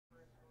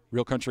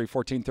Real Country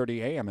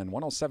 1430 AM and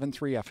 107.3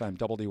 FM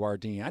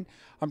WRDN.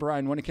 I'm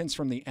Brian Winnikins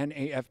from the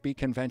NAFB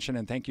Convention,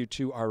 and thank you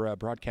to our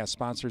broadcast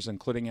sponsors,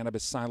 including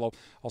Annabis Silo,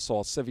 also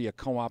Alcivia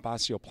Co-op,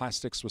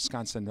 Osteoplastics,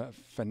 Wisconsin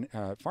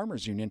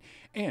Farmers Union,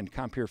 and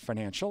Compeer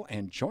Financial.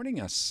 And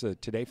joining us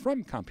today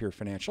from Compeer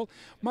Financial,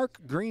 Mark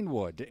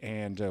Greenwood.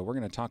 And we're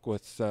going to talk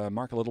with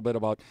Mark a little bit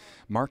about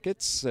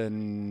markets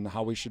and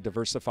how we should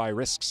diversify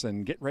risks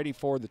and get ready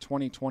for the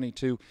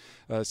 2022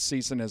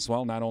 season as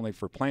well, not only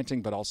for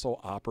planting but also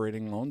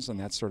operating loans and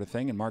that sort of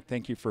thing. And Mark,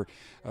 thank you for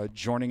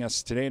joining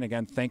us today. And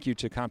again, thank you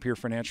to Compeer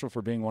Financial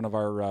for being one of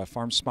our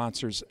farm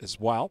sponsors as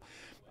well.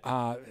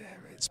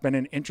 It's been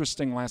an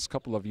interesting last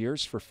couple of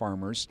years for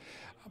farmers,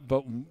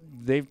 but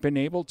they've been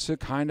able to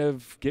kind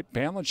of get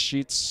balance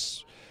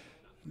sheets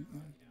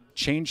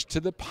changed to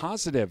the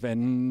positive.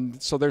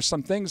 And so there's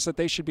some things that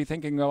they should be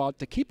thinking about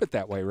to keep it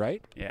that way,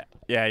 right?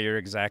 Yeah, you're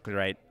exactly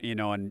right. You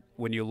know, and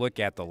when you look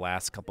at the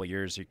last couple of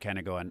years, you're kind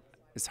of going,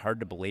 it's hard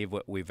to believe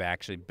what we've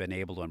actually been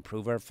able to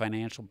improve our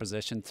financial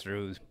position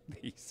through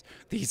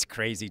these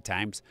crazy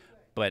times.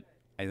 But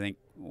I think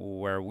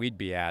where we'd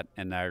be at,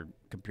 and our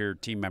Compeer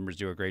team members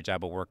do a great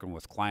job of working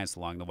with clients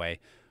along the way,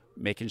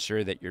 making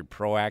sure that you're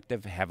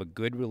proactive, have a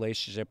good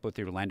relationship with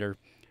your lender,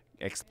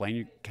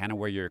 explain kind of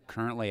where you're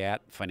currently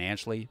at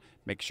financially,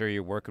 make sure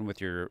you're working with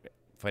your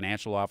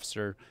financial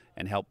officer,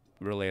 and help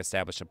really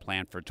establish a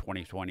plan for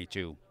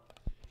 2022.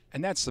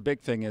 And that's the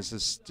big thing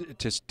is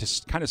to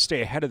kind of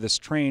stay ahead of this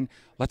train.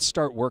 Let's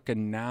start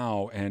working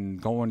now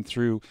and going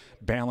through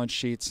balance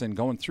sheets and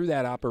going through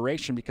that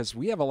operation, because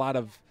we have a lot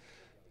of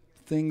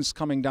things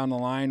coming down the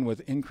line with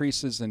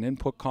increases in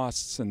input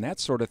costs and that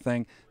sort of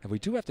thing that we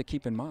do have to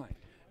keep in mind.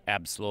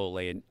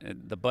 Absolutely. And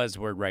the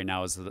buzzword right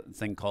now is the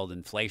thing called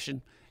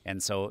inflation.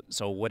 And so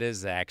what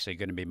is actually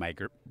going to be my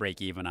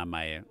break even on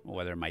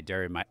whether my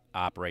dairy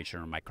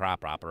operation or my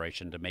crop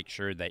operation, to make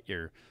sure that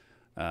you're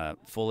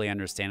fully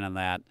understanding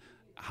that,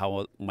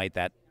 how might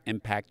that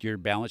impact your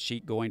balance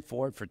sheet going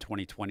forward for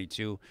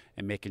 2022,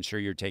 and making sure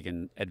you're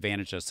taking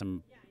advantage of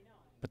some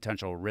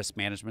potential risk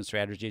management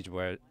strategies,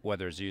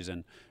 whether it's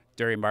using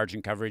dairy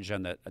margin coverage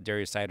on the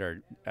dairy side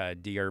or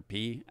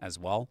DRP as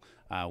well.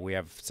 We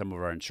have some of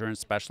our insurance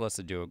specialists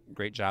that do a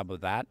great job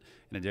of that.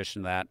 In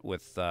addition to that,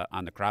 with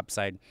on the crop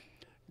side,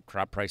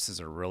 crop prices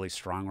are really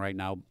strong right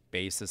now.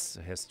 Bases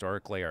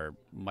historically are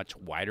much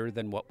wider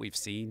than what we've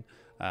seen.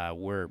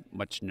 We're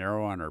much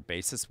narrower on our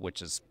basis,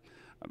 which is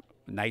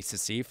nice to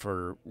see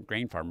for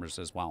grain farmers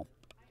as well.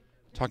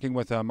 Talking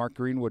with Mark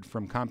Greenwood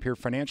from Compeer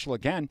Financial.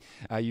 Again,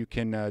 you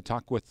can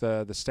talk with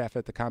the staff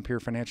at the Compeer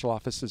Financial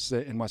offices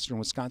in western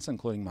Wisconsin,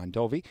 including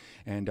Mondovi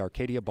and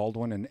Arcadia,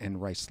 Baldwin,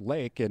 and Rice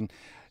Lake. And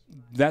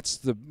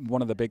that's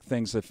one of the big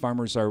things that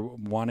farmers are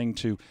wanting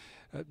to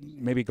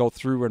maybe go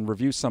through and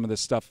review some of this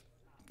stuff.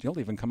 You'll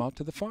even come out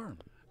to the farm.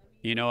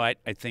 You know, I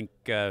think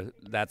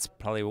that's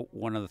probably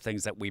one of the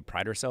things that we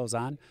pride ourselves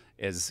on,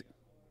 is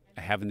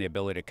having the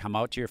ability to come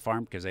out to your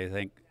farm, because I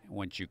think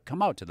once you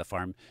come out to the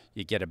farm,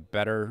 you get a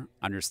better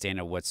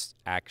understanding of what's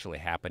actually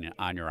happening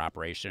on your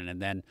operation.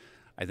 And then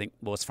I think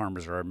most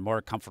farmers are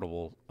more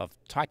comfortable of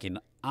talking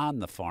on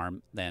the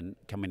farm than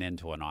coming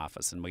into an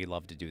office, and we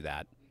love to do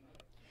that.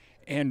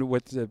 And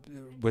with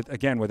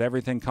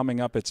everything coming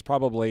up, it's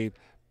probably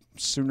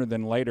sooner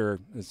than later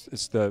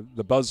is the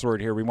buzzword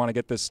here. We want to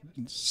get this,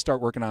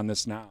 start working on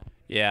this now.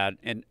 Yeah,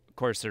 and of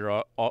course there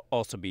will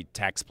also be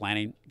tax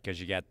planning, because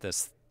you got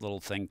this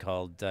little thing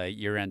called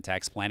year-end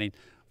tax planning.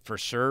 For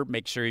sure,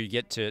 make sure you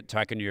get to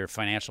talking to your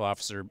financial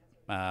officer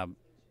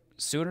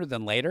sooner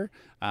than later.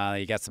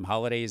 You got some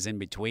holidays in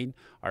between.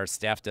 Our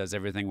staff does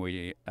everything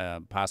we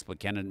possibly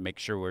can to make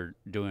sure we're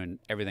doing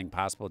everything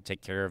possible to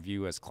take care of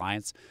you as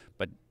clients.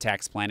 But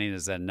tax planning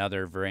is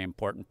another very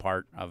important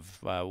part of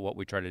what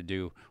we try to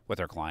do with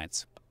our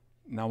clients.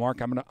 Now, Mark,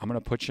 I'm gonna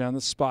put you on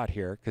the spot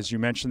here, because you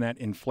mentioned that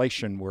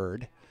inflation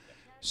word.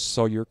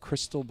 So your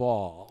crystal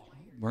ball.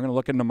 We're going to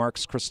look into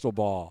Mark's crystal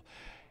ball.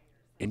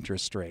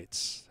 Interest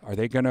rates, are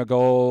they going to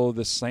go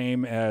the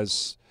same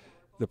as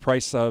the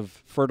price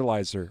of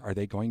fertilizer? Are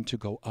they going to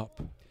go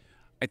up?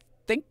 I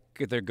think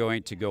they're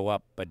going to go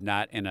up, but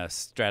not in a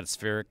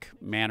stratospheric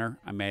manner.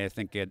 I mean, I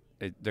think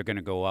they're going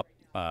to go up.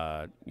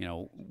 You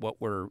know, what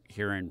we're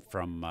hearing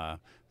from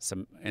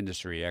some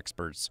industry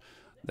experts,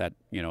 that,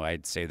 you know,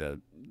 I'd say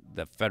the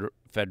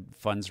Fed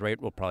funds rate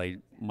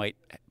might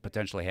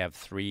potentially have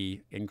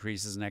 3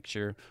 increases next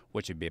year,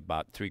 which would be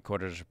about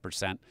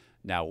 0.75%.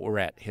 Now, we're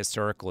at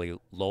historically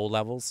low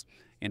levels.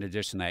 In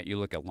addition to that, you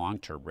look at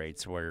long-term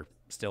rates, we're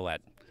still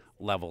at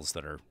levels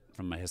that are,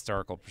 from a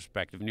historical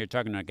perspective. And you're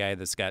talking to a guy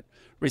that's got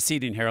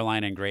receding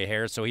hairline and gray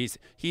hair, so he's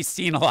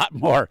seen a lot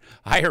more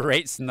higher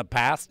rates in the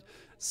past.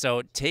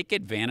 So take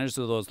advantage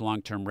of those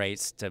long-term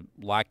rates to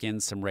lock in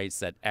some rates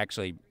that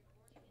actually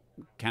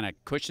kind of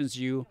cushions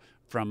you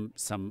from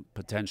some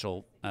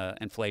potential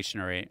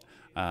inflationary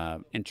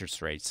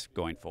interest rates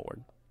going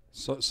forward.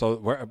 So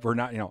we're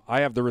not, you know,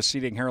 I have the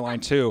receding hairline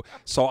too.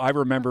 So I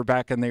remember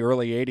back in the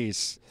early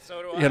 80s,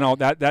 so do I. You know,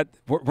 that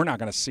we're not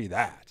going to see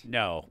that.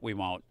 No, we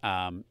won't.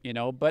 You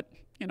know, but,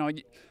 you know,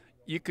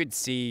 you could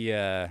see,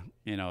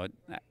 you know,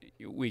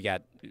 we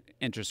got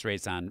interest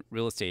rates on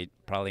real estate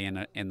probably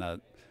in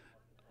the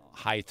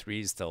high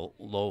threes to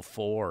low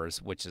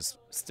fours, which is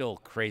still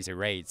crazy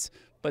rates.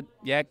 But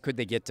yeah, could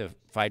they get to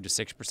 5 to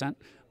 6%?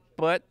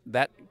 But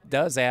that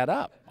does add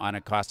up on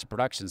a cost of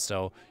production.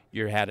 So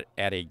you're at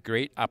a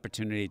great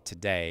opportunity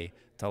today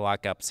to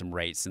lock up some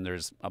rates, and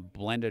there's a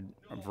blended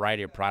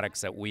variety of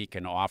products that we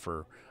can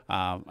offer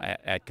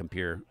at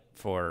Compeer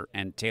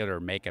and tailor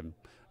make them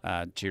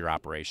to your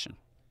operation.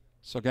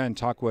 So again,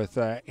 talk with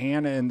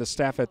Ann and the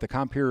staff at the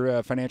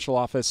Compeer Financial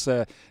Office,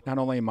 not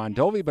only in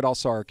Mondovi, but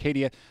also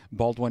Arcadia,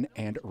 Baldwin,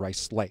 and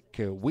Rice Lake.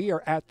 We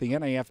are at the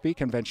NAFB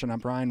convention. I'm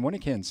Brian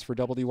Winnikins for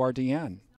WRDN.